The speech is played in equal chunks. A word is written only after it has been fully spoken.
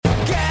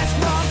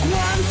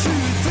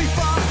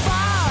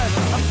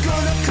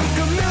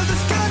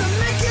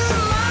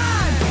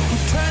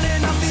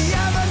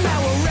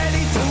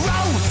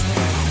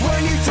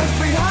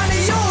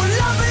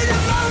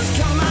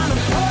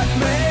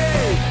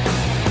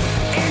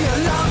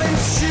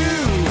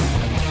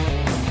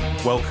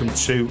Welcome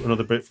to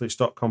another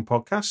Britflix.com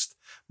podcast.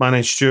 My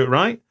name's Stuart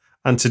Wright,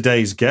 and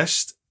today's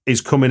guest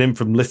is coming in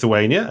from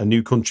Lithuania, a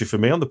new country for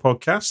me on the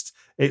podcast.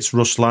 It's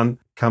Ruslan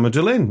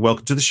Khamidullin.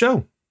 Welcome to the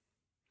show.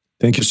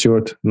 Thank you,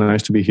 Stuart.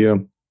 Nice to be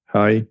here.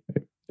 Hi,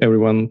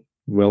 everyone.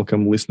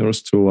 Welcome,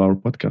 listeners, to our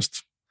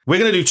podcast. We're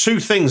going to do two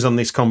things on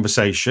this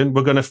conversation.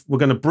 We're going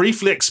to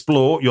briefly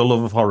explore your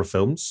love of horror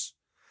films,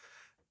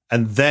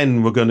 and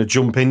then we're going to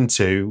jump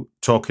into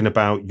talking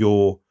about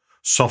your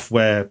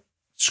software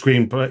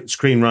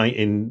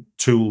screenwriting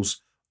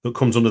tools that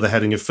comes under the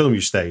heading of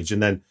FILMUSTAGE.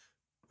 And then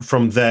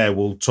from there,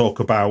 we'll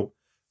talk about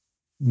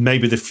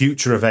maybe the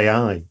future of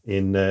AI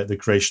in the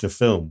creation of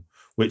film,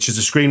 which as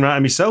a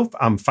screenwriter myself,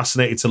 I'm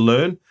fascinated to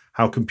learn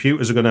how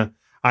computers are going to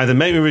either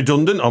make me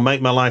redundant or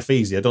make my life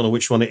easy. I don't know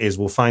which one it is.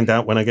 We'll find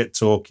out when I get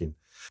talking.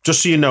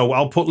 Just so you know,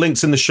 I'll put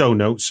links in the show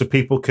notes so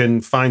people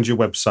can find your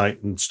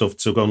website and stuff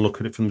to go and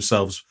look at it for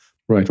themselves.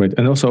 Right.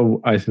 And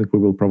also, I think we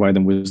will provide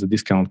them with the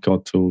discount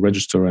code to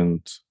register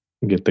and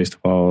get taste of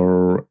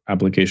our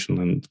application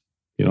and,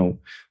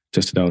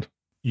 test it out.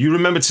 You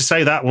remember to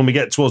say that when we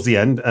get towards the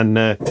end, and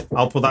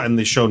I'll put that in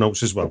the show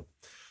notes as well.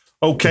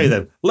 Okay,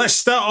 then. Let's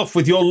start off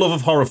with your love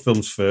of horror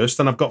films first,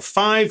 and I've got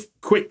 5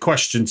 quick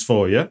questions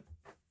for you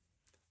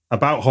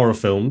about horror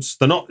films.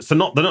 They're not.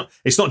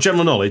 It's not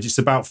general knowledge. It's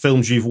about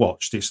films you've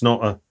watched. It's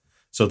not a.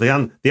 So the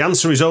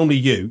answer is only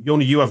you.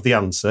 Only you have the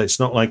answer.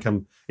 It's not like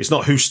It's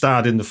not who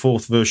starred in the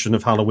 4th version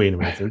of Halloween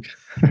or anything.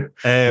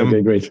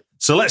 Okay, great.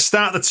 So let's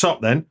start at the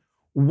top then.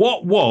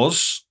 What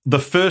was the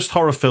first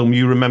horror film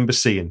you remember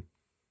seeing?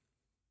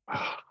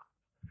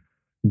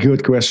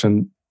 Good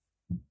question.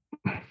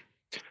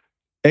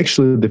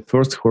 Actually, the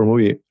first horror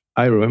movie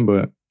I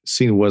remember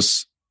seeing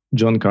was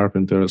John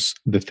Carpenter's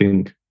The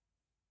Thing,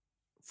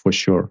 for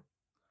sure.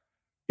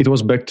 It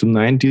was back to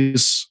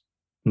 90s,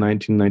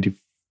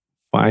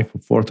 1995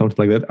 or 4, something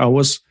like that. I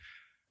was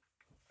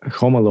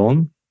home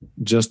alone,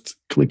 just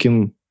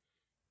clicking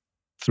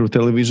through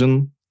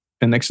television,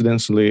 and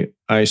accidentally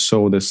I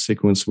saw the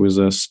sequence with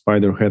a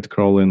spider head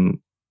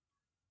crawling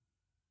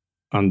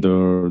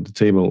under the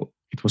table.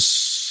 It was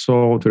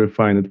so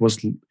terrifying. It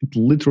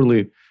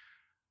literally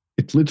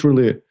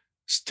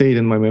stayed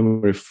in my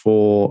memory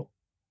for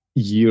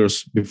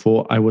years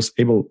before I was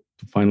able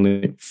to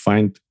finally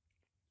find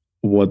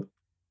what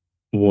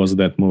was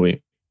that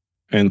movie.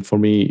 And for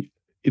me,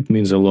 it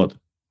means a lot.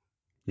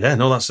 Yeah,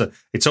 no,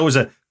 it's always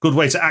a good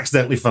way to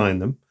accidentally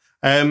find them.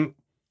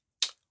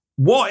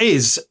 What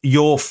is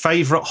your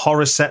favorite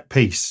horror set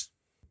piece?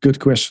 Good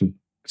question.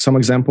 Some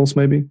examples,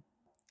 maybe?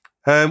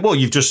 Well,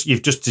 you've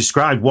just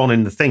described one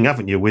in The Thing,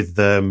 haven't you? With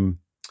the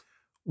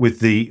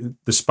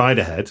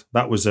spider head.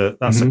 That's a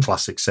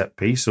classic set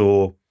piece.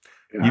 Or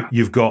yeah.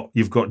 you've got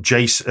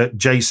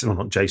Jason. Well,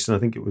 not Jason. I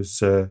think it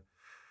was. You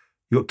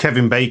got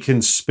Kevin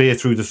Bacon's spear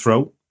through the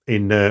throat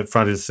in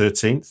Friday the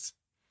 13th.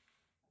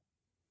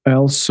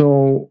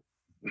 Also,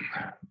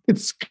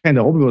 it's kind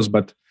of obvious,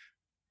 but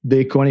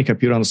the iconic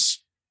appearance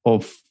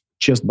of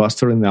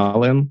Chestbuster in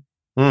Alien,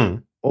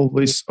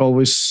 always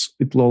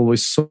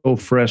so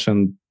fresh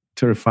and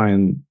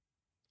terrifying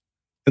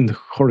and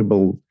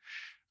horrible,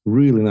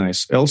 really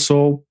nice.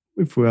 Also,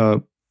 if we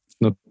would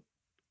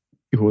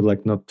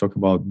like not talk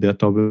about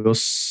that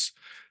obvious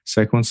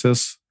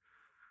sequences,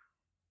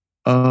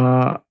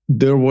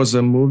 there was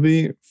a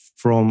movie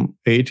from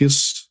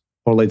 80s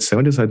or late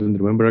 70s, I don't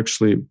remember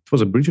actually. It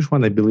was a British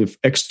one, I believe,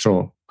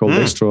 called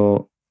Extra,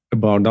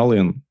 about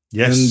Alien.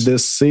 Yes. And the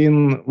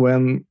scene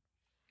when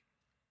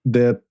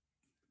that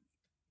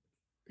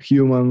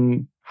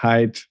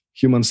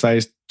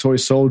human-sized toy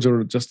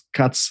soldier just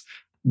cuts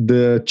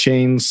the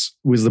chains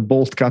with the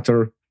bolt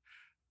cutter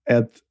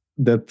at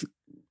that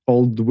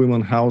old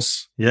woman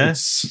house.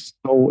 Yes.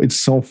 It's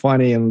so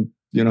funny, and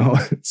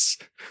it's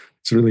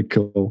really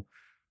cool.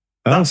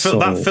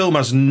 That film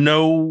has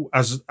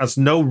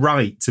no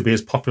right to be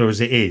as popular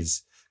as it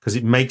is, because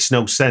it makes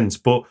no sense,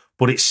 but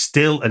it's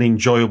still an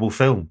enjoyable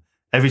film.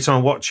 Every time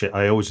I watch it,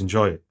 I always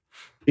enjoy it.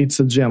 It's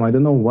a gem. I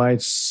don't know why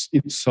it's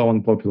so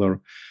unpopular.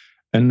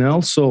 And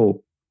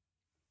also,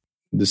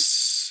 the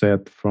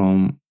set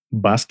from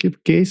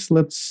Basket Case.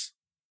 Let's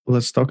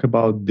talk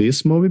about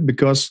this movie,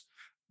 because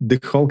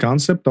the whole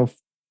concept of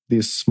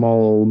this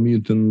small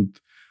mutant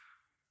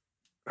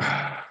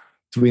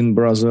twin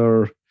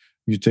brother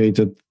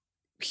mutated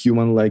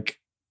human-like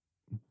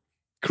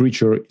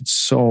creature, it's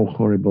so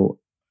horrible.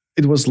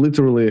 I was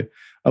literally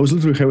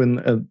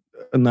having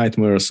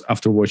nightmares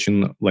after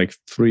watching like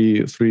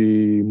three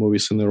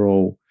movies in a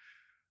row.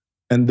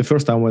 And the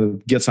first time when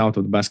it gets out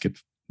of the basket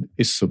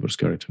is super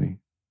scary to me.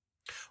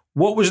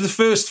 What was the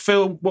first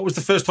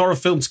horror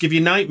film to give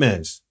you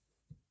nightmares?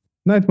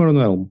 Nightmare on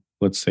Elm,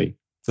 let's say.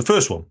 The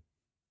first one?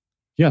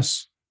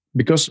 Yes.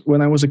 Because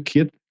when I was a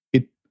kid,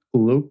 it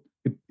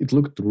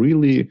looked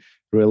really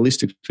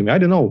realistic to me. I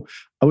don't know.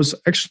 I was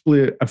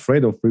actually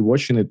afraid of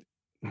rewatching it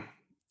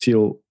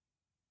till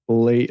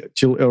early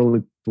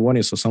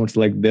 20s or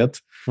something like that.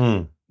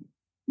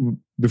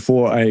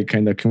 Before I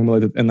kind of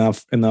accumulated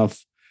enough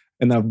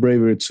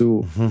bravery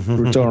to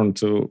return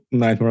to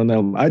Nightmare on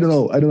Elm. I don't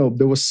know.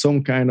 There was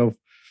some kind of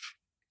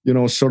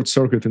short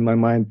circuit in my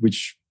mind,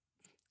 which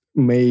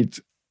made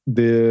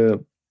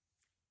the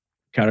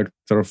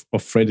character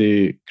of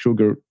Freddy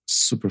Krueger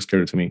super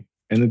scary to me.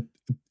 And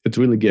it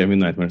really gave me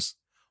nightmares.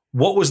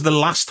 What was the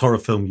last horror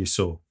film you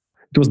saw?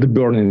 It was The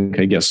Burning,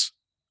 I guess.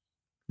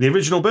 The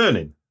original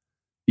Burning?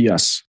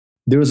 Yes.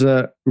 There's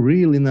a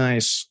really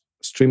nice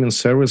streaming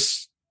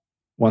service,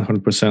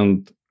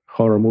 100%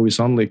 horror movies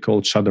only,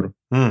 called Shudder.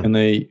 And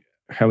I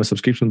have a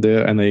subscription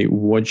there, and I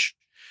watch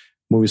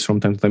movies from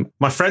time to time.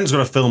 My friend's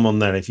got a film on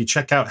there. If you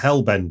check out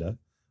Hellbender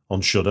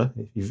on Shudder,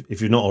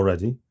 if you've not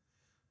already.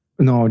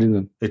 No, I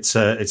didn't. It's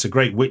a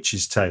great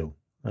witch's tale,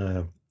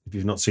 if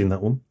you've not seen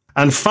that one.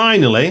 And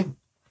finally,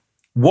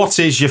 what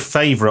is your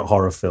favourite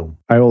horror film?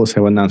 I always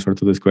have an answer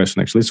to this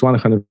question, actually. It's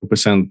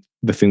 100%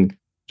 The Thing,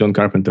 John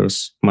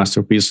Carpenter's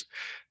masterpiece.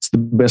 It's the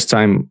best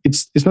time.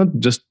 It's not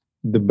just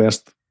the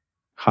best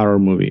horror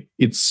movie.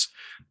 It's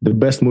the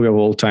best movie of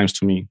all times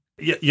to me.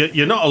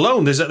 You're not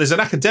alone. There's an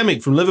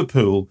academic from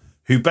Liverpool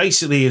who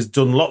basically has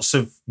done lots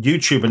of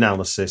YouTube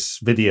analysis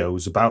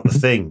videos about The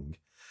Thing.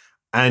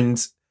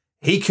 And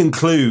he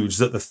concludes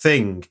that The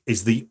Thing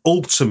is the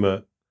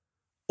ultimate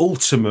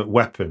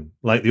weapon,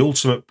 like the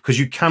ultimate, because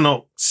you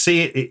cannot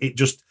see it.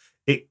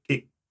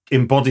 It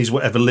embodies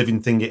whatever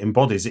living thing it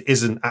embodies. It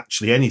isn't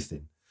actually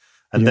anything.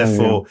 And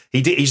therefore,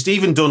 he's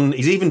even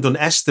done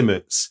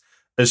estimates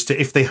as to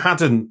if they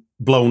hadn't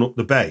blown up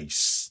the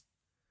base,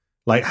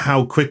 like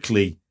how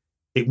quickly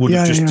it would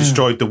have just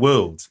destroyed the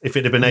world if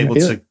it had been able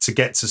to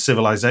get to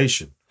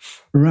civilization.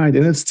 Right,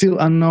 and it's still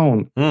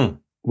unknown.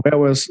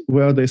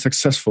 Were they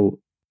successful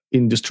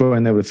in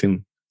destroying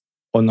everything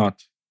or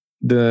not?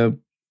 The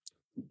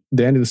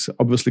end is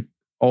obviously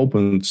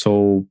open,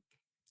 so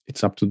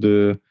it's up to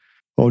the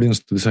audience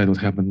to decide what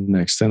happened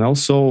next. And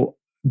also,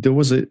 there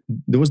was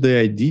the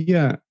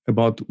idea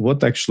about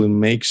what actually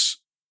makes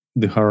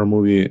the horror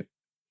movie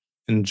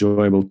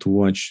enjoyable to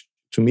watch.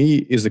 To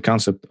me, is the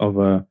concept of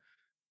a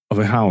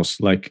house.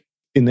 Like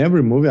in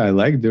every movie I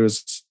like,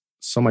 there's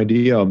some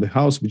idea of the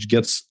house which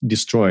gets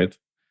destroyed.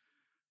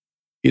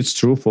 It's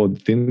true for The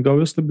Thing,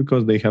 obviously,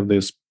 because they have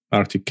this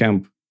Arctic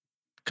camp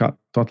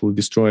totally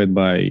destroyed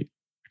by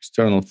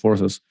external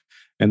forces,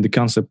 and the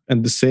concept,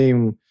 and the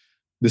same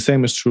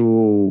is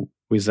true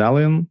with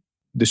Alien.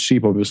 The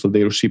ship, obviously,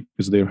 their ship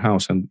is their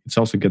house, and it's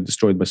also get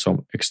destroyed by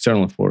some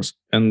external force.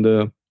 And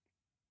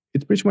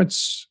it's pretty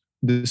much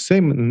the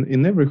same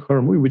in every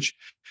horror movie, which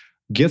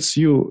gives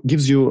you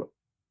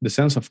the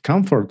sense of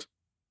comfort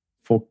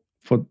for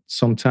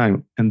some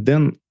time, and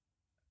then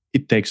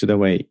it takes it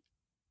away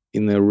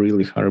in a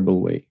really horrible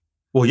way.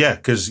 Well, yeah,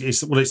 because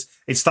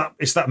it's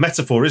that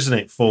metaphor, isn't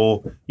it?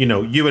 For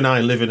you and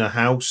I live in a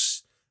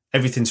house,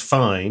 everything's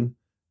fine.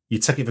 You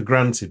take it for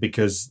granted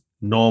because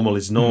normal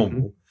is normal.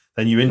 Mm-hmm.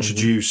 Then you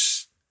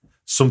introduce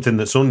something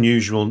that's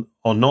unusual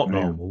or not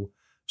normal.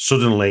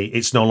 Suddenly,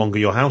 it's no longer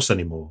your house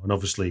anymore, and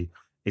obviously,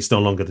 it's no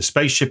longer the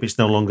spaceship. It's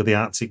no longer the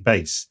Arctic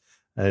base,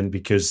 and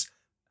because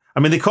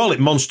they call it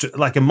monster,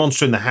 like a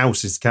monster in the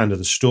house is kind of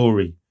the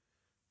story.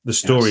 The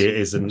story it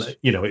is, and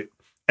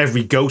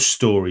every ghost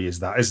story is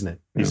that, isn't it?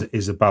 Yeah.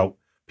 Is about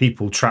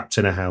people trapped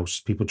in a house,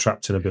 people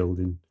trapped in a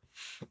building.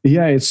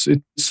 Yeah, it's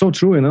so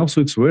true, and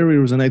also it's very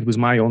resonate with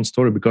my own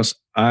story because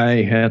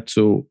I had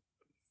to,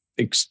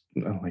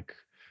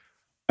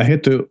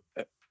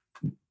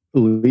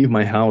 leave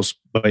my house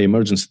by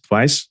emergency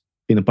twice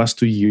in the past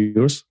 2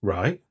 years.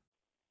 Right.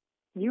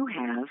 You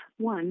have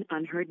one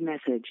unheard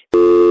message.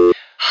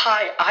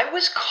 Hi, I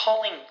was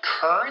calling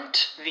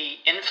Current, the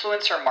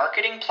influencer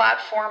marketing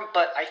platform,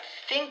 but I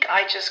think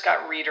I just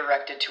got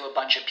redirected to a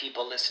bunch of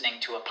people listening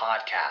to a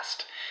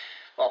podcast.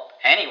 Well,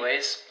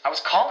 anyways, I was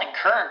calling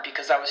Current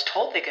because I was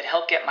told they could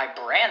help get my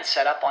brand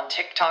set up on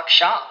TikTok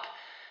Shop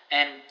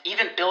and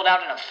even build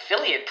out an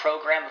affiliate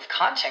program of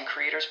content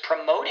creators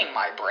promoting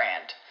my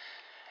brand.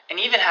 And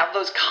even have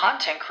those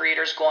content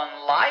creators go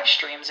on live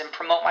streams and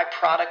promote my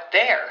product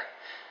there.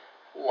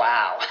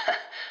 Wow,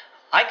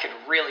 I could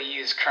really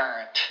use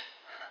Current.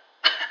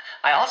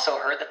 I also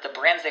heard that the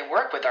brands they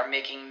work with are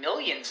making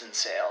millions in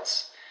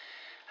sales.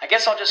 I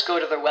guess I'll just go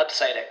to their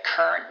website at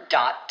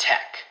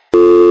current.tech.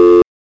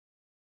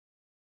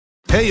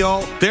 Hey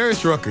y'all,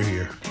 Darius Rucker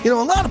here. A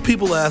lot of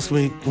people ask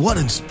me, what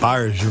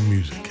inspires your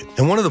music?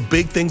 And one of the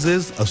big things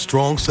is a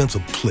strong sense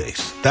of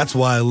place. That's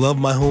why I love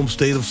my home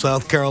state of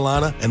South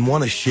Carolina and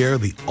want to share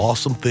the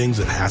awesome things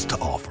it has to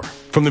offer.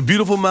 From the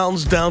beautiful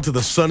mountains down to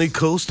the sunny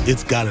coast,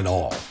 it's got it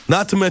all.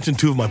 Not to mention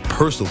two of my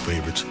personal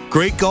favorites,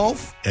 great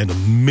golf and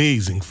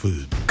amazing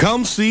food.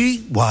 Come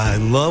see why I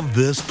love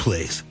this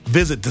place.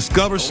 Visit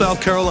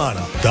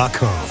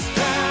discoversouthcarolina.com.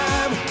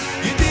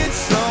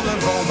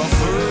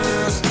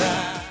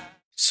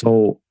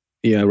 So,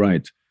 yeah,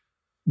 right.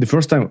 The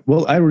first time,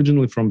 I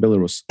originally from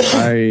Belarus.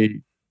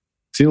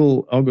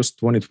 Till August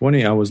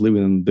 2020, I was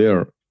living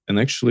there. And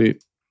actually,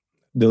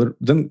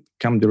 then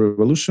came the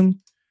revolution,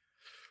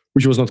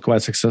 which was not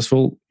quite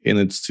successful, and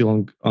it's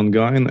still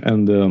ongoing.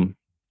 And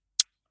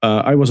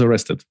I was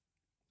arrested.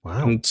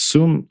 Wow. And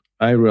soon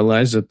I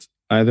realized that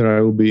either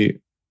I will be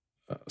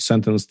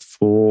sentenced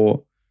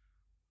for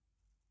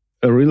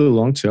a really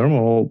long term,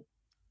 or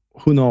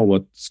who knows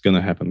what's going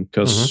to happen,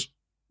 because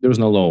there's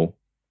no law.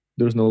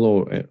 There's no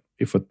law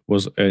if it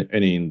was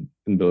any in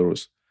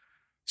Belarus.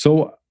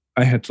 So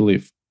I had to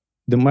leave.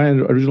 My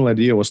original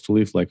idea was to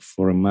leave like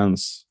for a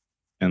month,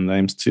 and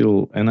I'm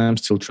still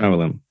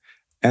traveling.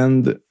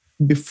 And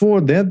before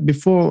that,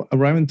 before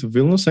arriving to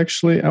Vilnius,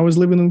 actually, I was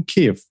living in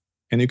Kiev.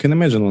 And you can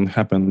imagine what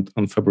happened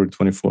on February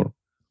 24.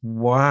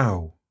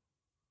 Wow.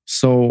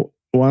 So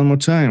one more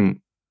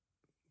time,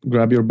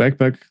 grab your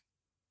backpack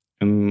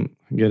and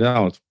get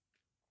out.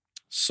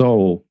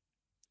 So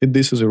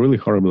this is a really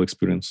horrible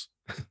experience.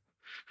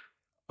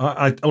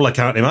 I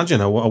can't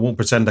imagine. I won't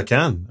pretend I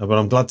can, but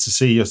I'm glad to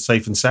see you're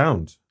safe and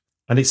sound.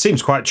 And it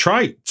seems quite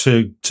trite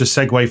to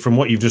segue from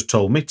what you've just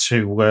told me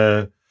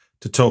to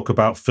talk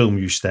about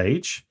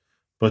FILMUSTAGE,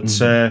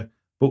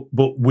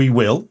 but we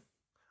will,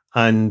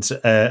 and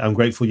I'm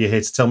grateful you're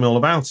here to tell me all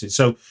about it.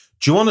 So,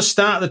 do you want to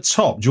start at the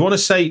top? Do you want to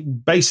say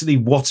basically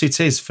what it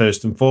is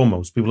first and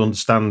foremost? People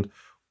understand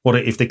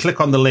if they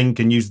click on the link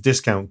and use the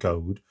discount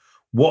code,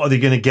 what are they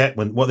going to get?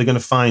 What are they going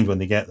to find when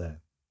they get there?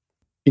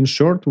 In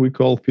short, we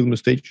call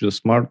FILMUSTAGE a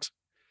smart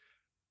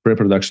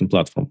pre-production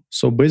platform.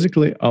 So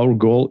basically, our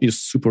goal is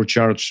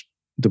supercharge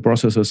the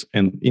processes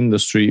and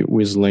industry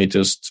with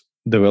latest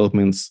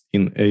developments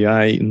in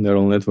AI, in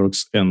neural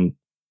networks, and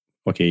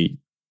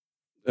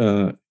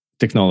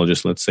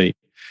technologies, let's say.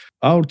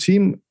 Our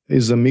team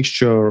is a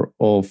mixture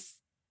of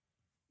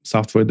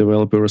software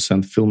developers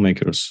and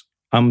filmmakers.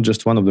 I'm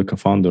just one of the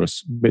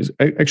co-founders.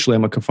 Actually,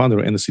 I'm a co-founder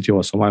and a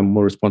CTO, so I'm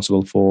more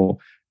responsible for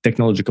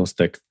technological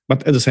stack.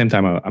 But at the same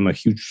time, I'm a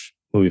huge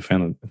movie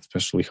fan,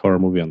 especially horror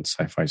movie and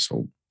sci-fi.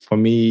 So for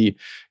me,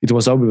 it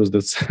was obvious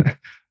that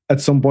at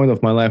some point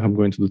of my life, I'm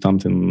going to do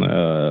something,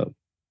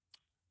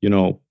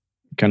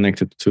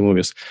 connected to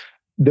movies.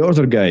 The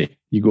other guy,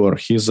 Igor,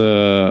 he's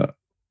a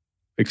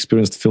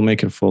experienced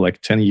filmmaker for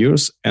like 10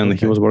 years, and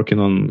he was working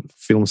on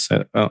film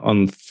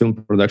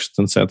productions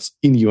and sets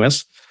in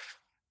US.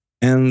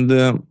 And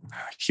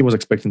he was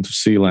expecting to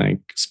see like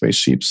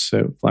spaceships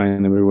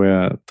flying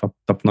everywhere,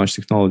 top-notch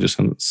technologies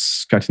and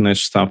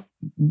cutting-edge stuff.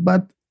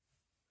 But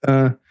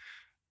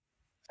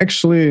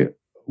actually,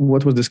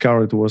 what was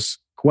discovered was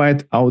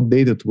quite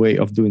outdated way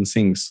of doing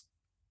things,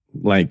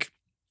 like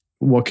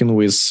working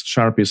with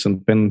Sharpies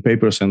and pen and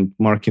papers and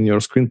marking your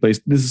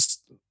screenplays. This is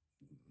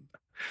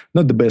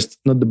not the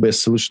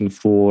best solution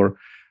for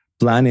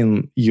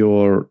planning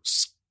your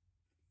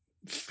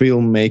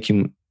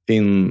filmmaking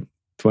in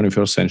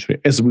 21st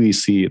century, as we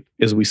see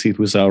it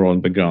with our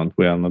own background.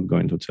 We are not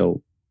going to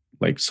tell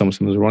like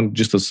something is wrong,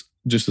 just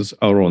as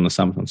our own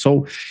assumption.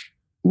 So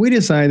we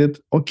decided,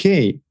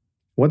 okay,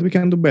 what we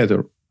can do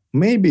better?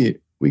 Maybe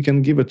we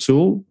can give a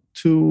tool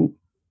to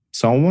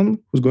someone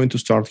who's going to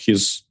start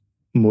his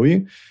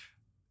movie.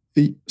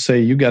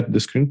 Say you get the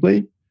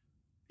screenplay,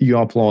 you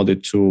upload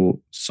it to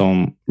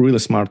some really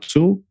smart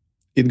tool.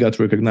 It got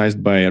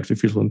recognized by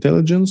artificial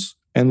intelligence,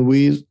 and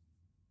we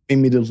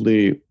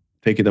immediately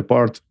take it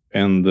apart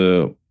and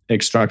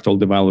extract all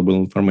the valuable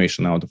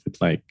information out of it,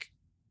 like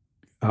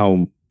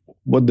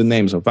what the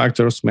names of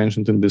actors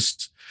mentioned in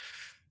this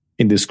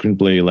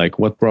screenplay, like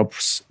what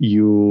props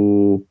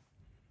you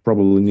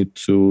probably need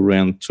to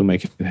rent to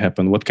make it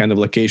happen, what kind of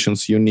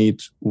locations you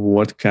need,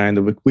 what kind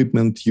of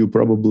equipment you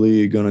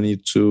probably gonna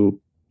need to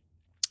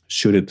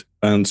shoot it,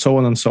 and so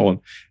on and so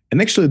on.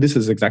 And actually, this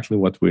is exactly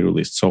what we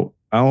released. So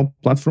our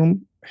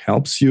platform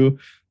helps you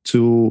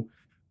to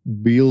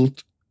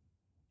build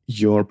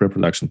your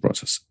pre-production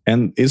process.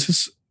 And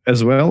this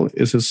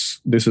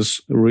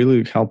is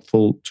really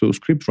helpful to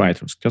script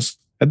writers, because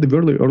at the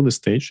very early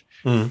stage,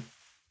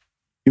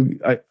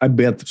 I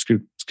bet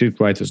script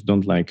writers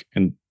don't like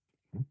and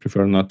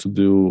prefer not to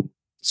do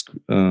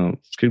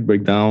script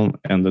breakdown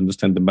and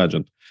understand the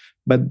budget.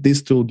 But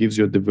this tool gives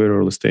you at the very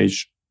early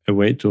stage a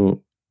way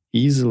to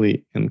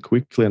easily and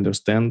quickly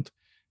understand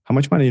how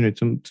much money you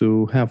need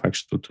to have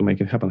actually to make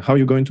it happen. How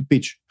you're going to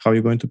pitch,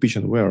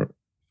 and where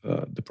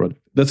the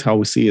product. That's how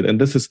we see it. And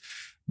this is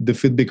the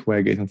feedback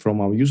we're getting from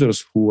our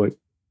users who are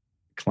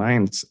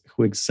clients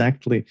who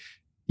exactly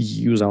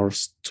use our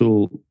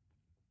tool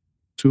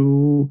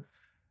to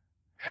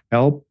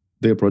help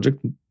their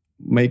project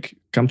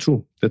come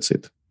true. That's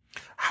it.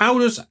 How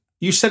does,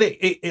 you said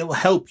it'll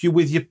help you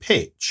with your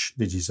pitch,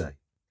 did you say?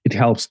 It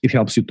helps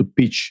you to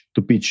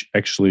pitch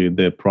actually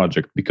the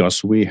project,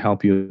 because we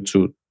help you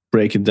to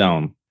break it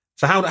down.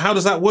 So how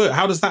does that work?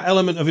 How does that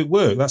element of it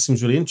work? That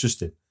seems really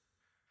interesting.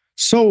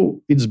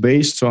 So it's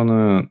based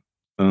on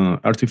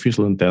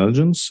artificial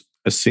intelligence,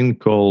 a thing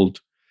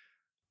called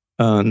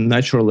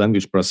natural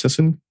language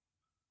processing,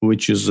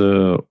 which is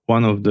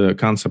one of the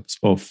concepts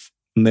of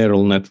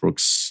neural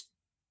networks.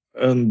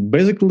 And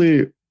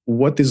basically,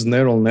 what is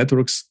neural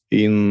networks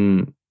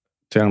in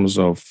terms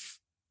of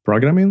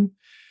programming?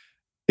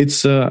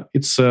 It's a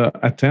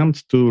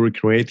attempt to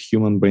recreate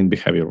human brain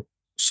behavior.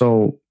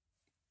 So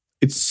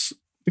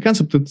the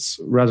concept is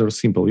rather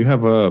simple. You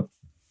have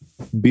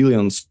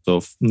billions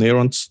of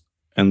neurons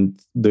and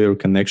their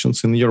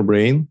connections in your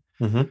brain.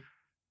 Mm-hmm.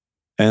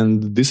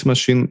 And this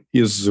machine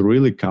is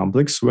really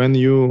complex when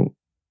you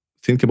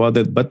think about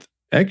that. But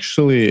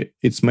actually,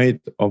 it's made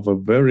of a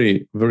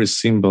very, very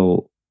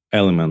simple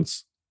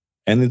elements.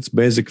 And it's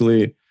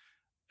basically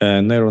a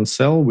neuron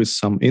cell with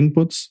some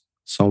inputs,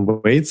 some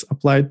weights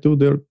applied to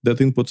that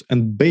inputs.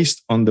 And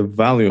based on the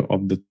value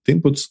of the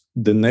inputs,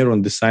 the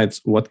neuron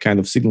decides what kind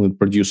of signal it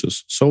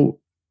produces. So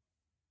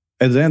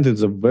at the end,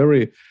 it's a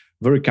very,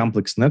 very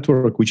complex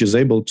network which is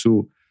able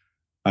to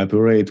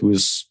operate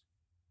with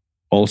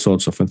all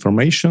sorts of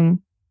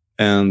information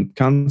and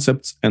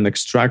concepts and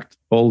extract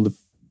all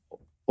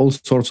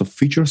sorts of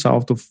features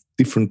out of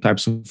different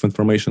types of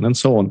information and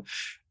so on.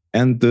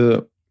 And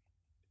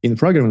in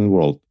programming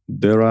world,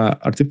 there are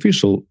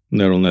artificial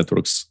neural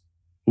networks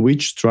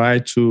which try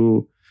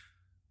to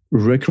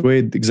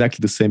recreate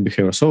exactly the same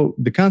behavior. So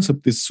the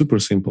concept is super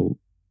simple.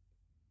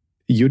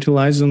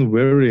 Utilizing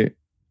very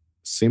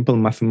simple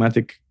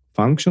mathematic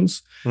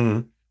functions.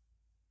 Mm-hmm.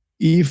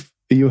 If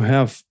you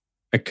have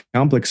a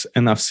complex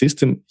enough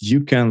system,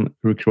 you can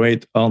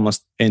recreate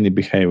almost any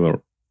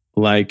behavior.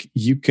 Like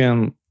you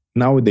can,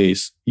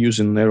 nowadays,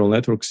 using neural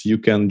networks, you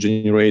can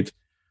generate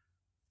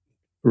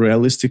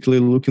realistically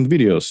looking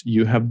videos.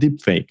 You have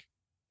deepfake,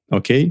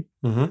 okay?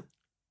 Mm-hmm.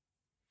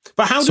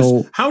 But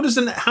how does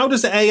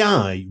the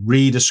AI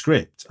read a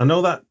script? I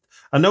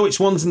know it's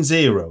ones and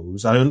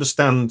zeros. I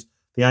understand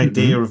the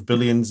idea of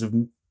billions of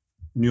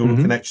neural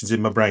connections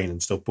in my brain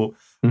and stuff, but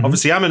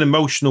obviously I'm an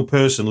emotional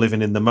person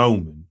living in the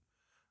moment.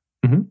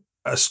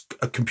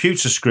 A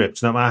computer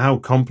script, no matter how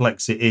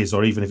complex it is,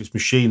 or even if it's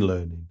machine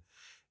learning,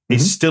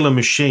 is still a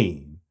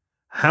machine.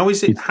 How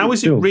is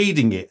it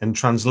reading it and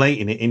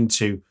translating it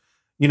into,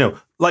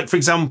 like, for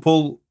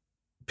example,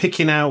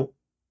 picking out,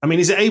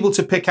 is it able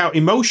to pick out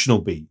emotional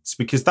beats?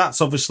 Because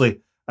that's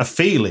obviously a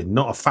feeling,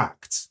 not a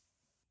fact.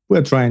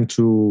 We're trying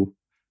to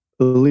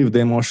leave the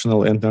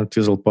emotional and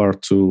artisanal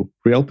part to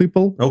real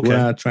people. Okay.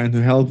 We're trying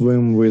to help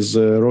them with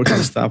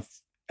routine stuff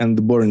and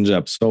the boring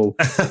job. So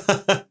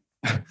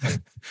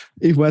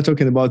if we're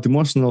talking about the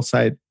emotional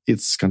side,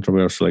 it's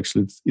controversial,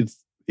 actually.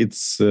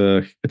 It's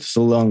a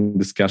long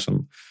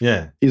discussion.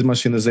 Yeah. His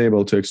machine is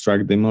able to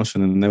extract the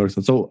emotion and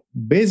everything. So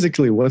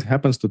basically what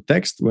happens to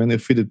text when you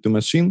feed it to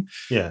machine?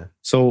 Yeah.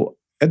 So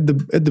at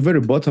the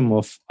very bottom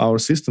of our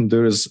system,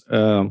 there is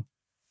very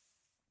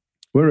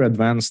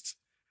advanced,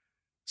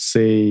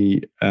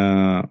 say,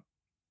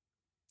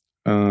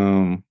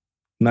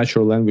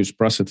 natural language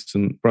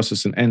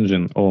processing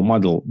engine or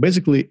model.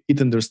 Basically, it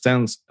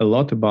understands a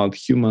lot about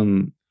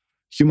human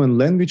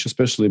language,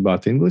 especially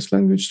about English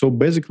language. So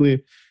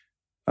basically,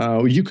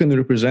 you can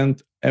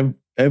represent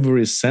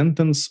every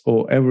sentence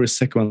or every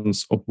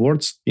sequence of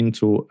words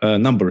into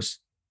numbers.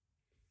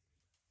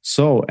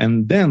 So,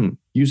 and then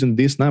using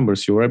these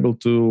numbers, you're able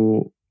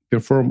to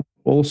perform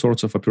all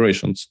sorts of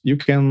operations. You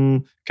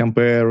can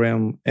compare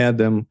them, add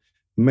them,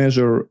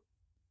 measure,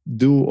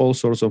 do all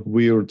sorts of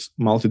weird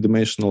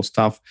multidimensional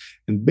stuff.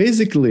 And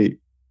basically,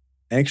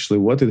 actually,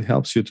 what it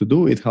helps you to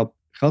do, it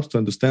helps to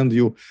understand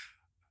you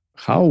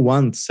how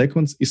one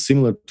sequence is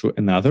similar to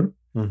another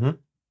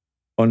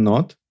or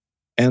not,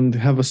 and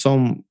have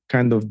some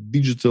kind of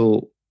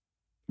digital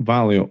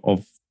value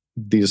of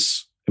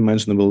this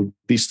imaginable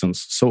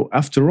distance. So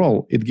after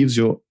all, it gives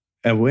you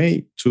a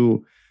way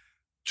to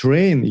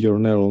train your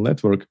neural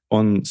network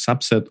on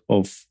subset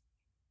of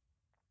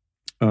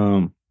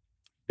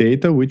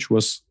data which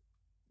was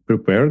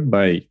prepared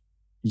by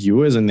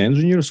you as an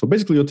engineer. So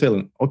basically you're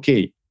telling,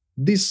 okay,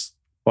 this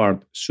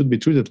part should be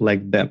treated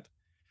like that,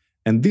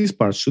 and this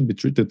part should be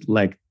treated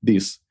like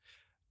this.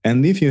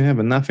 And if you have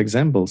enough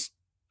examples,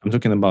 I'm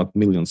talking about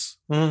millions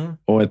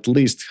or at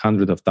least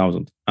hundreds of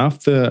thousands.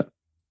 After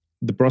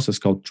the process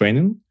called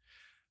training,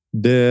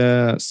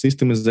 the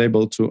system is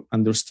able to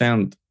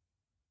understand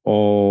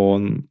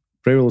on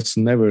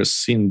previously never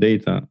seen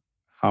data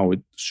how it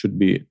should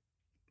be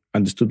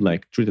understood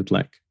like, treated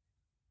like.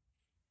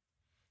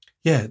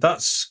 Yeah,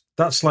 that's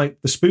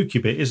like the spooky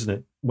bit, isn't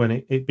it? When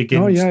it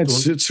begins. Oh yeah,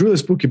 it's really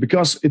spooky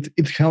because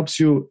it helps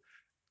you.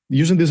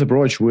 Using this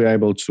approach, we're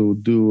able to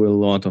do a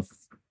lot of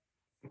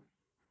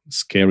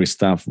scary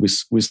stuff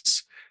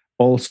with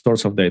all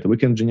sorts of data. We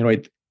can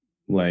generate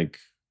like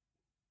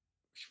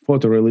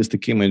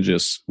photorealistic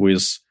images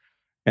with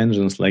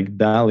engines like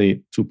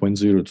DALL-E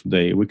 2.0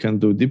 today. We can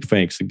do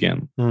deepfakes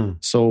again.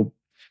 So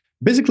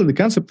basically the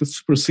concept is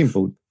super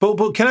simple.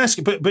 But can I ask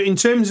you, but in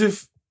terms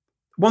of,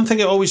 one thing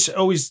that always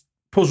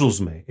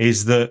puzzles me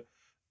is that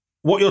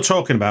what you're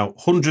talking about,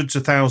 hundreds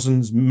of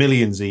thousands,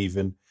 millions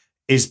even,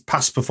 is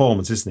past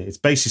performance, isn't it? It's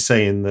basically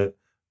saying that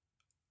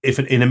if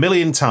in a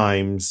million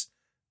times,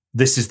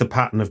 this is the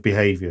pattern of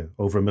behavior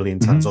over a million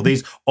times, or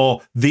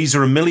these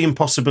are a million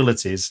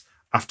possibilities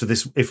after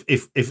this.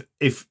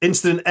 If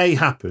incident A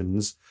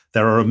happens,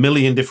 there are a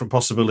million different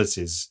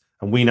possibilities,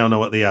 and we now know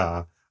what they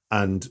are,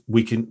 and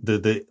we can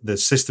the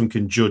system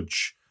can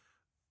judge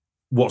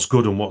what's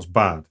good and what's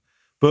bad.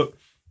 But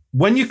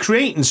when you're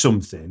creating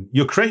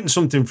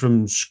something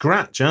from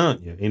scratch,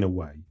 aren't you? In a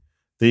way,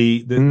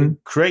 the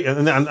create,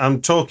 and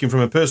I'm talking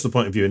from a personal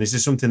point of view, and this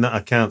is something that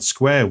I can't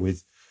square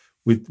with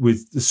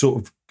the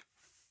sort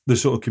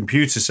of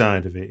computer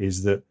side of it,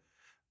 is that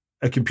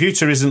a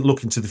computer isn't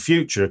looking to the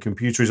future. A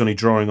computer is only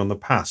drawing on the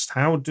past.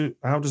 How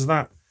does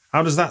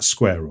that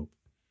square up?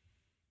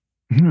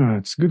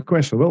 It's a good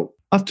question. Well,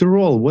 after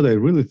all, what I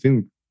really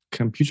think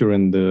computer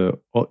and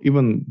or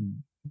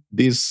even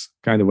this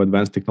kind of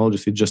advanced technology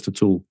is just a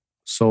tool.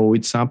 So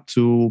it's up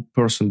to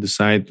person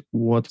decide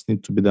what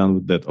needs to be done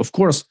with that. Of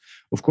course,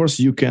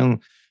 you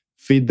can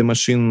feed the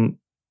machine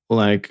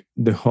like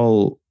the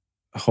whole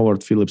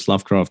Howard Phillips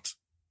Lovecraft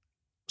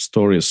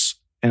stories,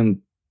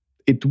 and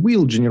it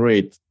will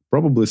generate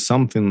probably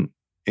something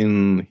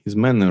in his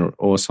manner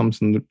or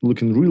something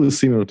looking really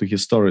similar to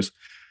his stories.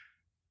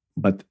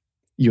 But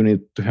you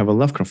need to have a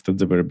Lovecraft at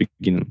the very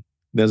beginning.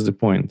 That's the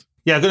point.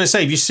 Yeah, I'm going to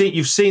say,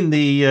 you've seen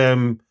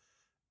the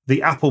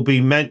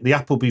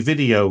Appleby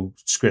video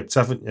script,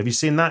 haven't? Have you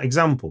seen that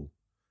example?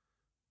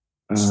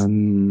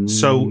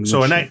 So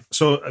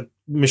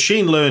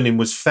machine learning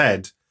was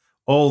fed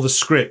all the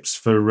scripts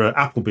for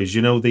Applebee's.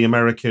 You know, the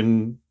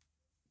American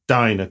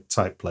diner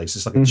type place.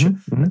 It's like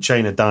a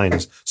chain of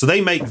diners. So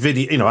they make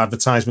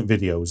advertisement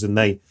videos, and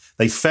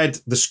they fed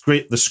the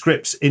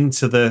scripts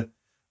into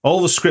all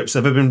the scripts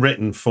that have been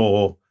written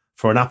for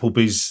an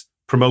Applebee's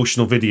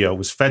promotional video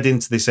was fed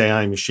into this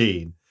AI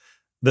machine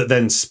that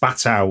then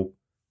spat out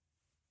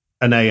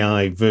an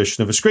AI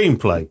version of a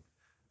screenplay.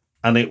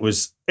 And it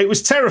was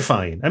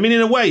terrifying. I mean,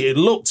 in a way, it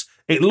looked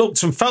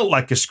and felt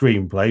like a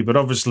screenplay, but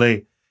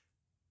obviously,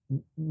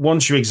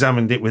 once you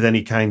examined it with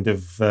any kind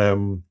of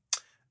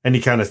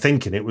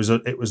thinking, it was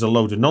a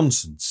load of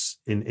nonsense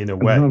in a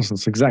way.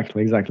 Nonsense,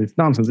 exactly. It's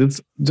nonsense. It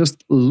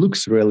just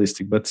looks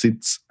realistic, but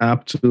it's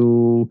up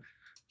to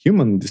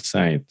human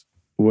decide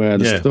where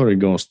the story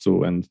goes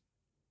to and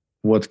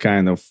what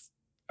kind of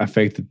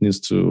effect it needs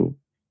to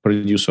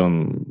produce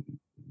on,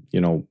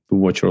 the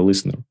watcher or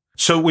listener.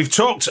 So we've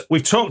talked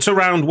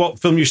around what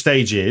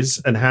FilmUstage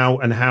is and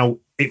how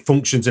it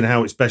functions and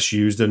how it's best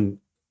used. And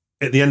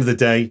at the end of the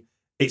day,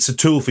 it's a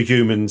tool for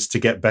humans to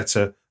get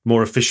better,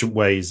 more efficient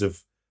ways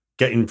of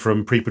getting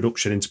from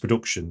pre-production into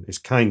production. Is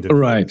kind of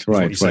right.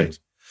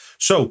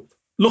 So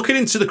looking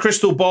into the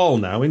crystal ball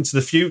now, into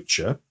the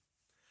future,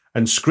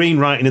 and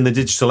screenwriting in the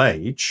digital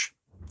age,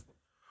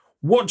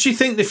 what do you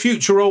think the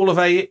future role of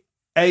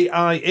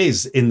AI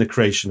is in the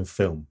creation of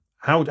film?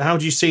 How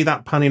do you see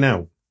that panning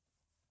out?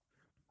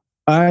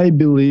 I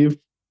believe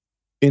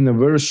in a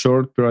very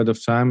short period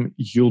of time,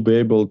 you'll be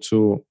able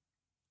to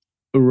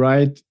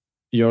write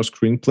your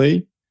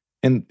screenplay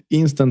and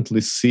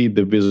instantly see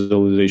the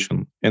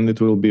visualization. And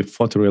it will be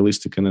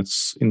photorealistic, and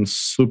it's in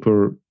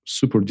super,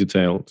 super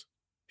detailed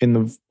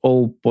in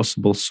all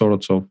possible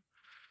sorts of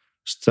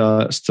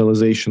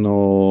stylization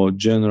or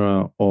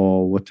genre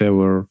or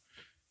whatever.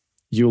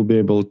 You'll be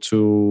able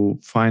to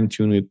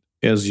fine-tune it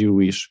as you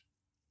wish.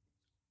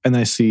 And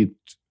I see it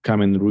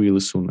coming really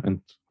soon,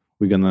 and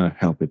we're gonna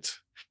help it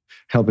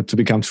to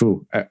become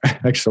true.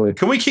 Actually,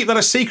 can we keep that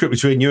a secret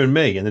between you and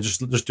me, and then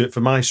just do it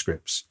for my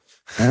scripts?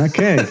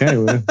 Okay,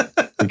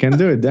 we can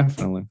do it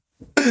definitely.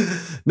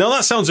 No,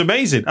 that sounds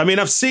amazing. I mean,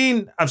 I've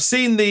seen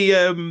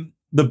the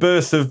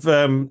birth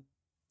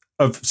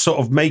of sort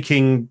of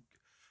making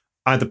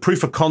either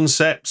proof of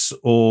concepts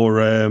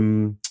or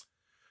even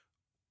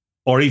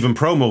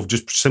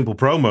just simple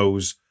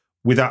promos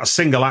without a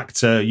single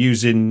actor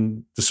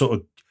using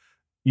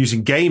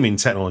using gaming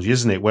technology,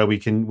 isn't it? Where we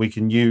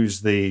can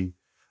use the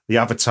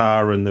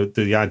avatar and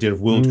the idea of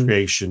world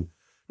creation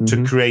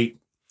to create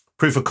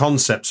proof of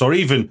concepts, or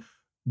even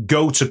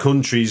go to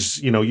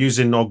countries,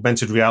 using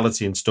augmented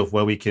reality and stuff,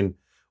 where we can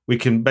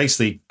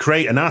basically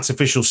create an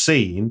artificial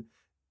scene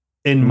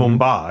in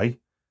Mumbai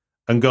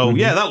and go,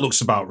 yeah, that looks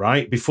about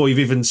right. Before you've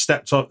even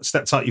stepped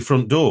out your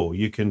front door,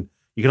 you can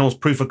almost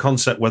proof of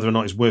concept whether or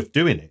not it's worth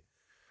doing it.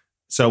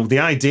 So the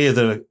idea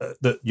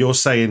that you're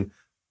saying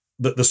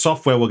that the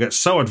software will get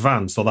so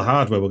advanced, or the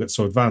hardware will get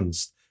so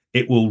advanced,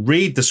 it will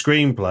read the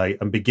screenplay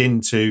and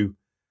begin to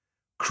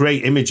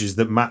create images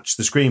that match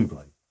the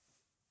screenplay.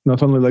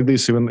 Not only like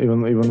this,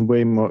 even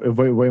way more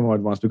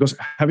advanced. Because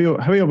have you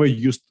ever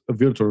used a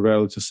virtual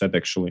reality set,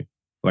 actually,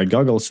 like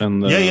goggles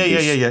and yeah.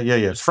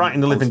 It's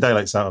frightening the living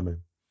daylights out of me.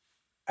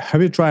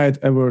 Have you tried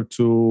ever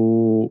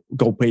to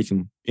go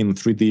painting in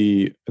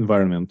 3D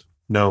environment?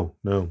 No.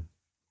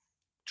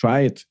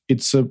 Try it.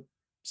 It's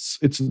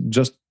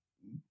just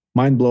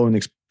mind-blowing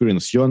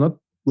experience. You're not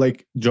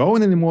like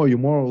drawing anymore. You're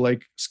more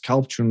like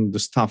sculpturing the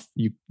stuff.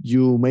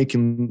 You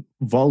making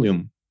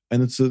volume,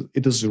 and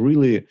it is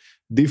really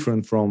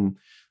different from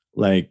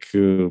like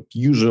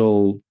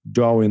usual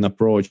drawing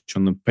approach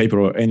on the paper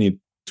or any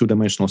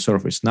two-dimensional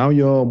surface. Now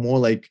you're more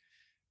like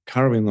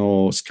carving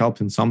or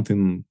sculpting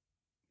something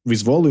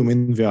with volume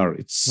in VR.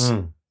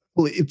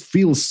 It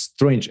feels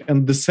strange,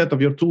 and the set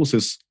of your tools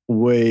is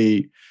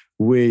way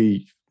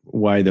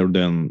wider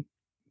than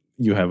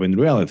you have in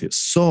reality.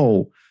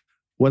 So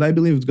what I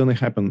believe is going to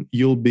happen,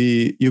 you're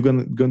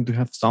going to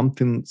have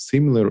something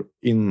similar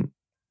in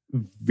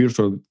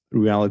virtual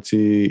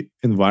reality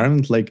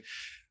environment, like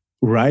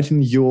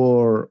writing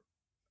your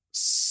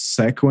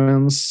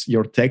sequence,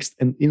 your text,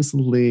 and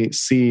instantly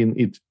seeing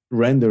it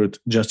rendered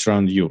just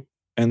around you.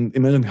 And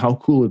imagine how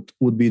cool it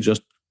would be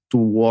just to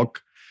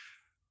walk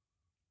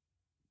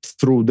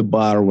through the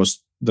bar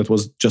that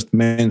was just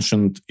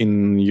mentioned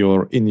in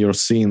your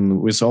scene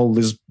with all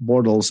these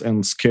borders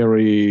and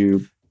scary.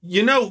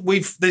 You know,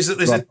 there's a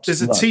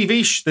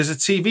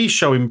TV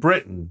show in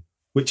Britain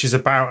which is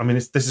about. I mean,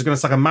 this is going to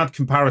sound like a mad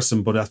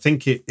comparison, but I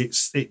think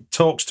it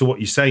talks to what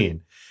you're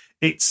saying.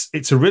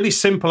 It's a really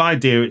simple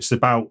idea. And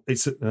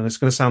it's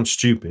going to sound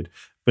stupid,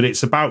 but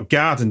it's about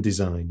garden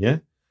design. Yeah.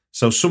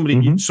 So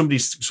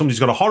somebody's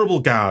got a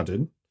horrible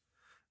garden,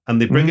 and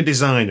they bring a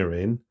designer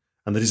in.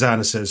 And the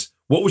designer says,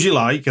 "What would you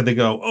like?" And they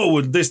go, "Oh,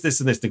 this,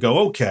 and this." They go,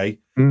 "Okay."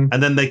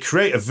 And then they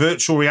create a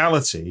virtual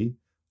reality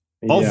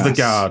of the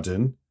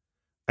garden,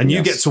 and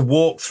you get to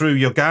walk through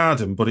your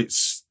garden, but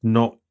it's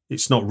not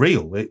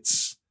real.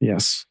 It's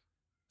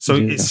So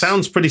it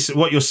sounds pretty.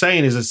 What you're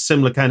saying is a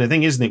similar kind of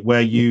thing, isn't it?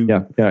 Where you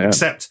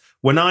except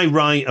when I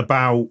write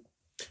about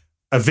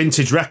a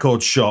vintage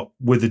record shop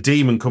with a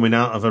demon coming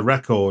out of a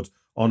record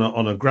on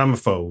a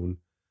gramophone,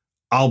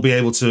 I'll be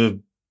able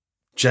to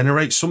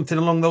generate something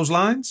along those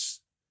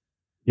lines?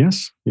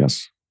 Yes.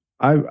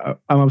 I'm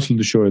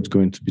absolutely sure it's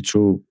going to be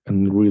true,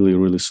 and really,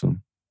 really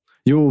soon.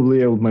 You will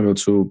be able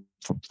to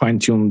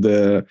fine-tune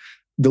the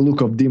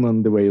look of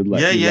demon the way you'd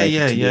like.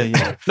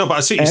 Yeah. No, but I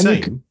see what you're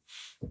saying.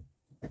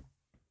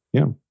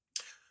 Yeah.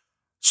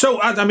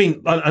 So, I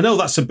mean, I know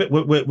that's a bit,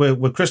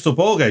 we're crystal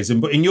ball gazing,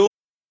 but in your...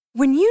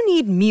 When you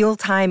need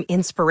mealtime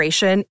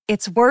inspiration,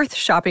 it's worth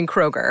shopping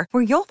Kroger,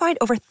 where you'll find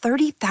over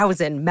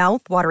 30,000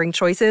 mouth-watering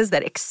choices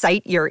that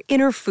excite your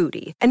inner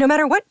foodie. And no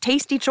matter what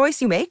tasty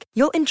choice you make,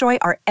 you'll enjoy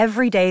our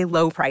everyday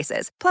low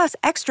prices, plus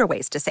extra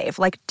ways to save,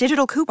 like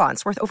digital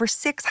coupons worth over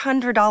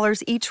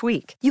 $600 each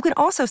week. You can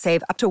also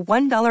save up to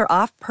 $1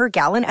 off per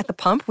gallon at the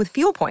pump with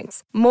fuel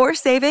points. More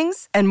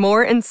savings and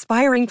more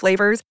inspiring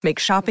flavors make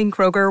shopping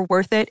Kroger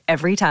worth it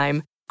every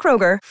time.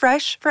 Kroger,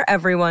 fresh for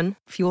everyone.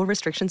 Fuel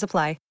restrictions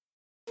apply.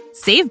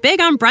 Save big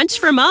on brunch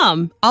for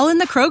mom, all in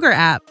the Kroger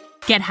app.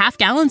 Get half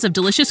gallons of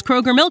delicious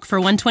Kroger milk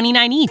for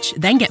 $1.29 each.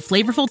 Then get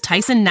flavorful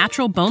Tyson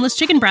natural boneless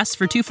chicken breasts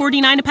for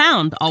 $2.49 a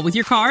pound, all with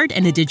your card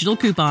and a digital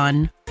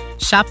coupon.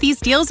 Shop these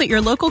deals at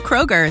your local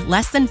Kroger,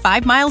 less than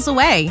 5 miles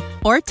away.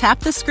 Or tap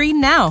the screen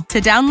now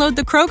to download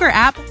the Kroger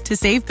app to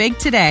save big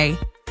today.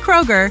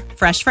 Kroger,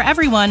 fresh for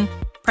everyone.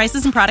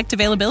 Prices and product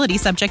availability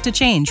subject to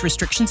change.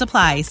 Restrictions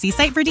apply. See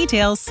site for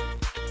details.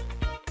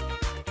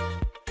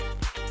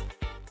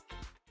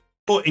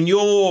 But in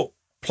your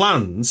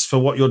plans for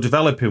what you're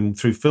developing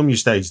through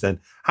FILMUSTAGE, then,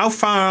 how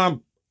far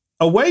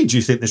away do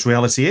you think this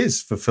reality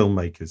is for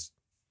filmmakers?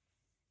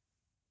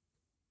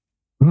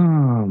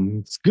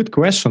 It's a good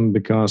question,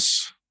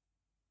 because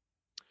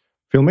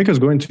filmmakers are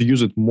going to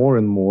use it more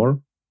and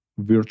more.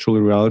 Virtual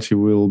reality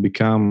will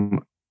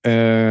become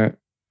a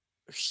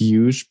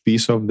huge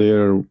piece of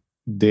their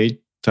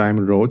daytime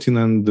routine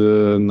and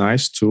a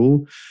nice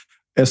tool,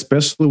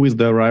 especially with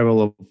the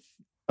arrival of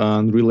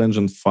Unreal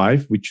Engine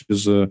 5, which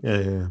is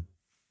a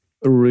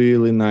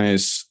really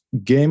nice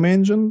game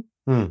engine.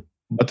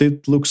 But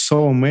it looks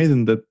so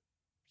amazing that,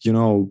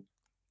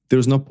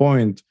 there's no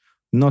point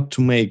not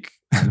to make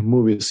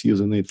movies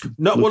using it.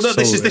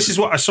 This is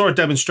what I saw a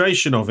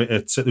demonstration of it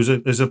at.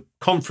 There's a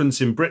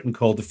conference in Britain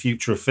called the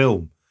Future of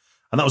Film,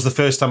 and that was the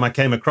first time I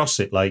came across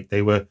it. Like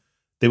they were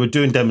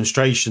doing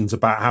demonstrations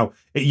about how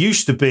it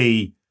used to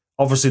be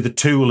obviously the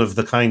tool of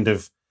the kind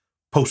of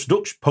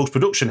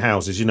post-production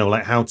houses,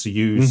 like how to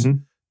use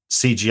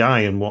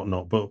CGI and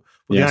whatnot. But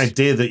the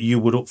idea that you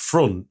would up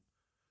front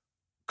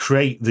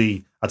create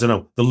the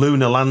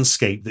lunar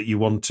landscape that you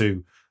want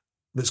to,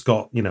 that's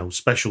got,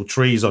 special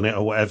trees on it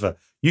or whatever.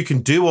 You can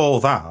do all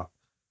that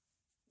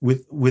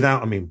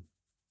without,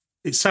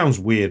 it sounds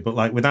weird, but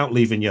like without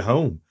leaving your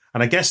home.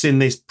 And I guess in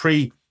this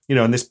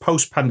in this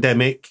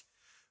post-pandemic,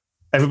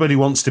 everybody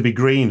wants to be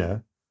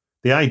greener.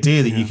 The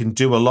idea that you can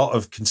do a lot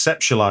of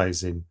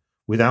conceptualizing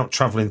without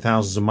traveling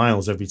thousands of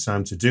miles every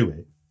time to do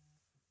it.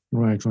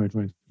 Right.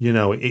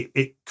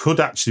 It could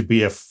actually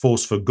be a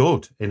force for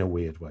good in a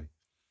weird way.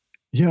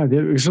 Yeah,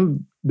 this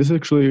is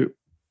actually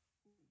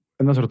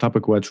another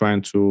topic we're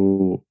trying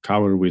to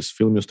cover with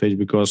FILMUSTAGE,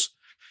 because,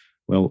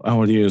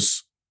 our idea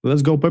is,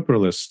 let's go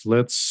paperless.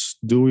 Let's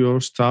do your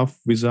stuff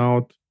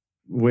without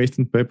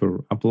wasting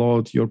paper.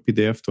 Upload your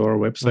PDF to our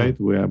website.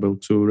 We're able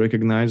to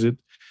recognize it,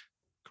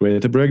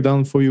 create a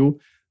breakdown for you.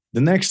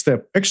 The next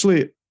step,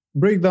 actually,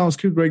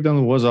 script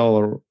breakdown was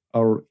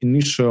our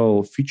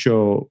initial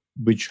feature,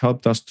 which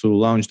helped us to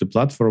launch the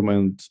platform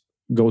and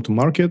go to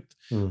market,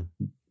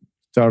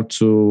 start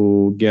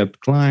to get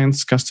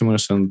clients,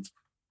 customers, and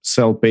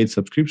sell paid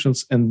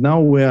subscriptions. And now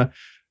we're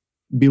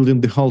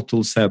building the whole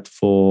tool set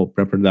for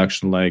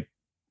pre-production, like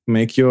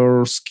make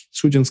your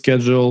shooting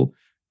schedule,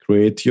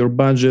 create your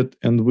budget,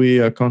 and we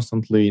are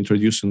constantly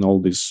introducing all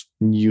these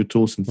new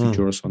tools and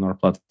features on our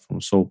platform.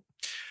 So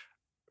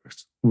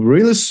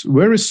really,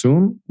 very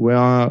soon, we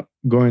are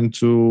going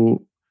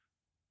to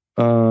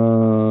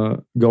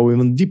go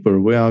even deeper.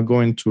 We are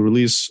going to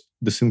release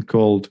this thing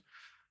called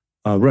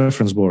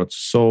reference boards.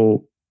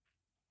 So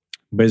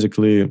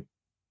basically,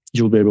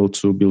 you'll be able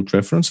to build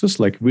references,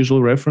 like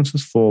visual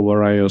references for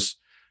various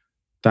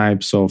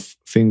types of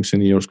things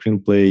in your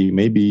screenplay.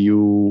 Maybe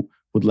you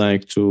would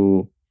like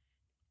to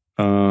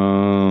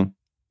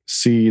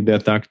see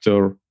that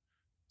actor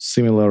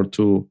similar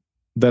to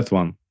that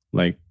one,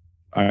 like,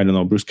 I don't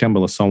know, Bruce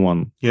Campbell or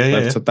someone.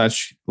 Let's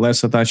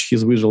attach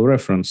his visual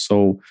reference.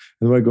 So,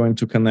 and we're going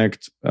to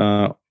connect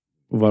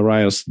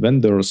various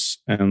vendors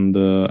and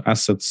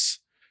assets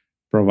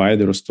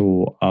providers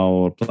to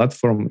our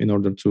platform in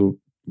order to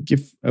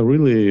give a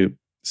really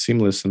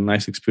seamless and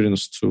nice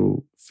experience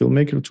to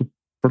filmmaker to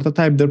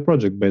prototype their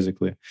project,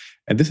 basically.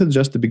 And this is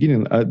just the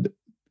beginning.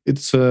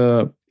 It's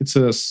the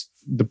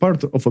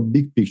part of a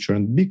big picture,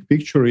 and big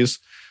picture is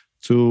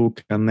to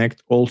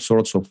connect all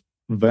sorts of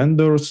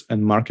vendors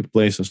and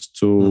marketplaces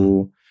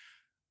to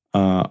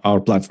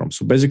our platform.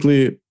 So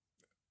basically,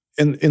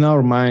 in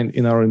our mind,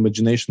 in our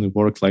imagination, it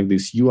works like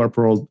this. You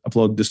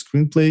upload the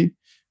screenplay,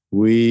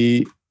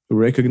 we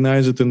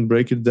recognize it and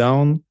break it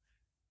down,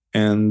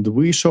 and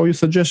we show you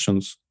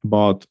suggestions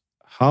about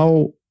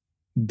how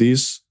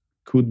this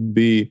could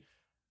be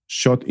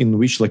shot in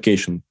which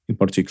location in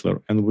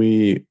particular. And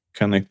we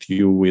connect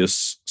you with,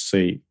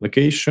 say,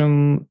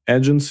 location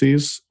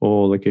agencies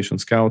or location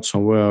scouts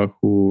somewhere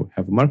who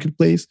have a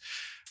marketplace.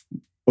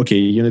 Okay,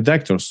 you need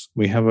actors.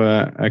 We have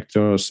an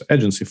actors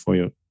agency for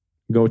you.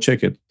 Go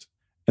check it.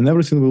 And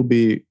everything will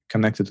be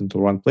connected into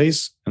one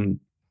place. And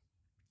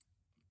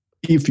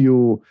if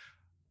you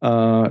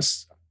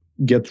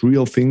get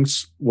real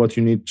things, what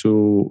you need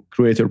to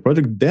create your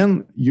project,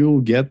 then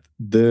you'll get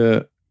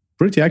the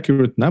pretty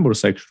accurate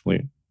numbers,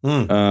 actually,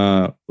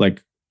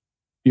 like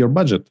your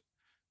budget.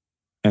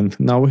 And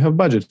now we have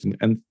budgeting.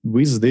 And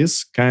with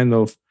this kind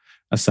of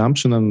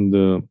assumption and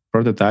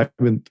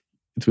prototyping,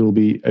 it will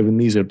be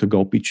even easier to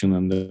go pitching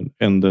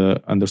and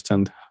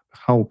understand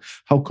how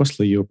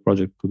costly your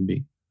project could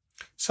be.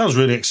 Sounds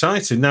really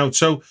exciting. Now,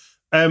 so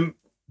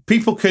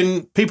people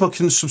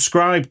can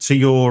subscribe to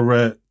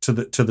your to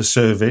the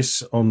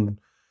service on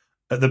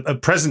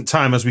at present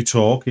time as we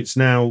talk. It's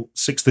now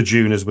 6th of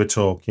June as we're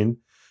talking.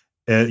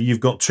 You've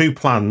got two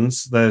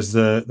plans. There's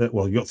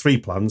you've got three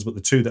plans, but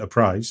the two that are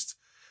priced.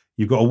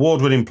 You've got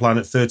award-winning plan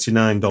at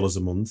 $39 a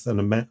month and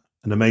an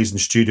amazing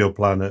studio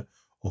plan at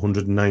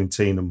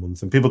 $119 a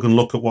month. And people can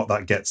look at what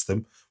that gets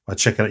them by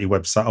checking out your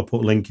website. I'll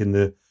put a link in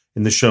the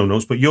show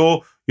notes. But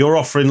you're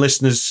offering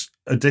listeners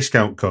a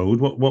discount code.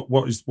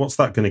 What's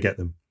that going to get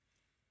them?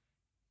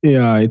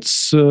 Yeah, it's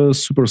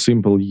super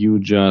simple. You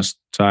just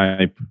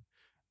type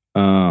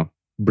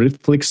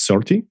Britflix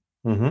 30.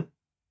 Mm-hmm.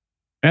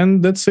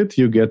 And that's it.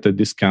 You get a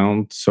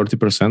discount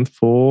 30%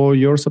 for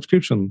your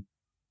subscription.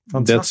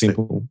 Fantastic. That's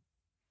simple.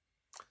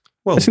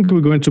 Well, I think we're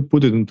going to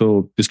put it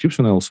into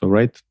description also,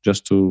 right?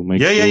 Just to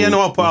make sure. Yeah.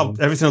 No,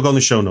 everything will go in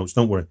the show notes.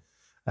 Don't worry.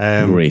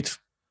 Great.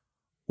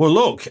 Well,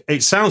 look,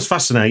 it sounds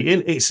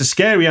fascinating. It's a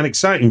scary and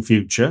exciting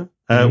future.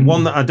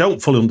 One that I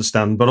don't fully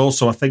understand, but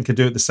also I think I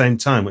do at the same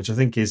time, which I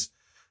think is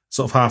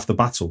sort of half the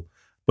battle.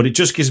 But it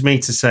just gives me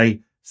to say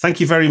thank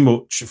you very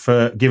much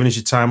for giving us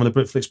your time on the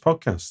Britflix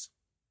podcast.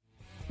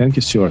 Thank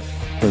you, Stuart.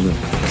 Pleasure.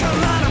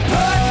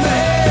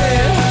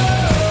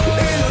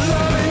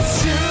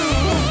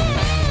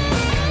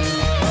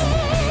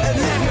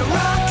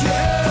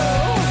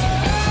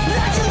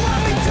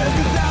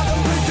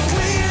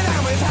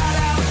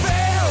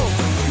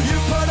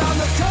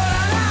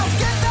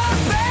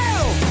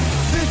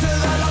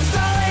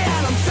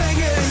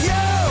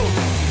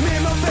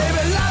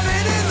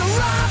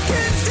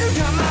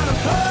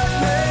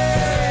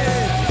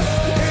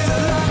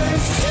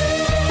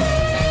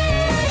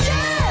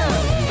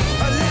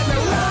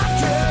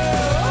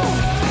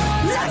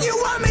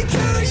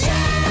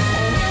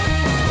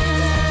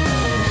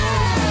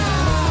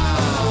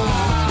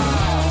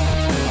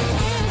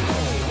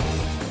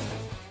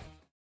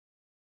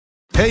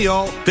 Hey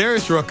y'all,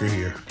 Darius Rucker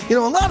here. You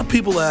know, a lot of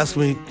people ask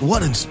me,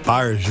 what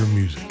inspires your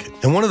music?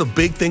 And one of the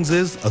big things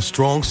is a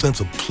strong sense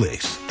of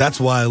place. That's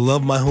why I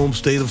love my home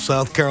state of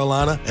South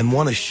Carolina and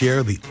want to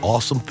share the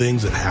awesome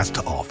things it has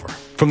to offer.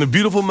 From the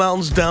beautiful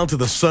mountains down to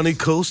the sunny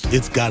coast,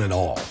 it's got it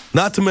all.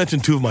 Not to mention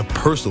two of my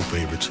personal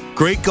favorites,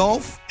 great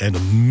golf and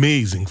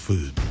amazing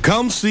food.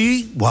 Come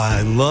see why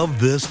I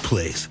love this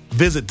place.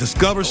 Visit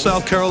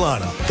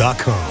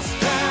discoversouthcarolina.com.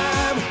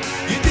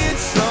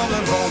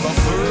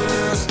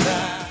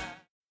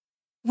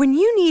 When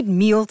you need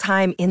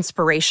mealtime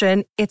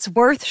inspiration, it's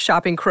worth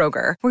shopping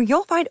Kroger, where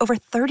you'll find over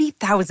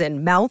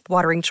 30,000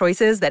 mouth-watering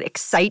choices that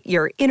excite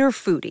your inner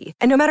foodie.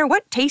 And no matter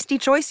what tasty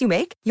choice you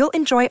make, you'll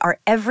enjoy our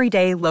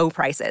everyday low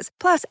prices,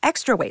 plus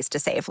extra ways to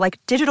save, like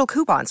digital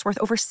coupons worth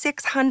over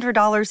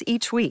 $600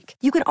 each week.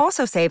 You can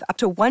also save up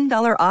to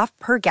 $1 off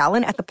per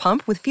gallon at the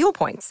pump with fuel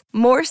points.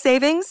 More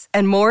savings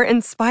and more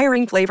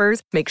inspiring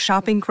flavors make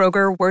shopping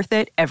Kroger worth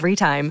it every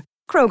time.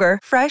 Kroger,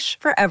 fresh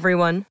for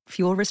everyone.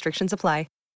 Fuel restrictions apply.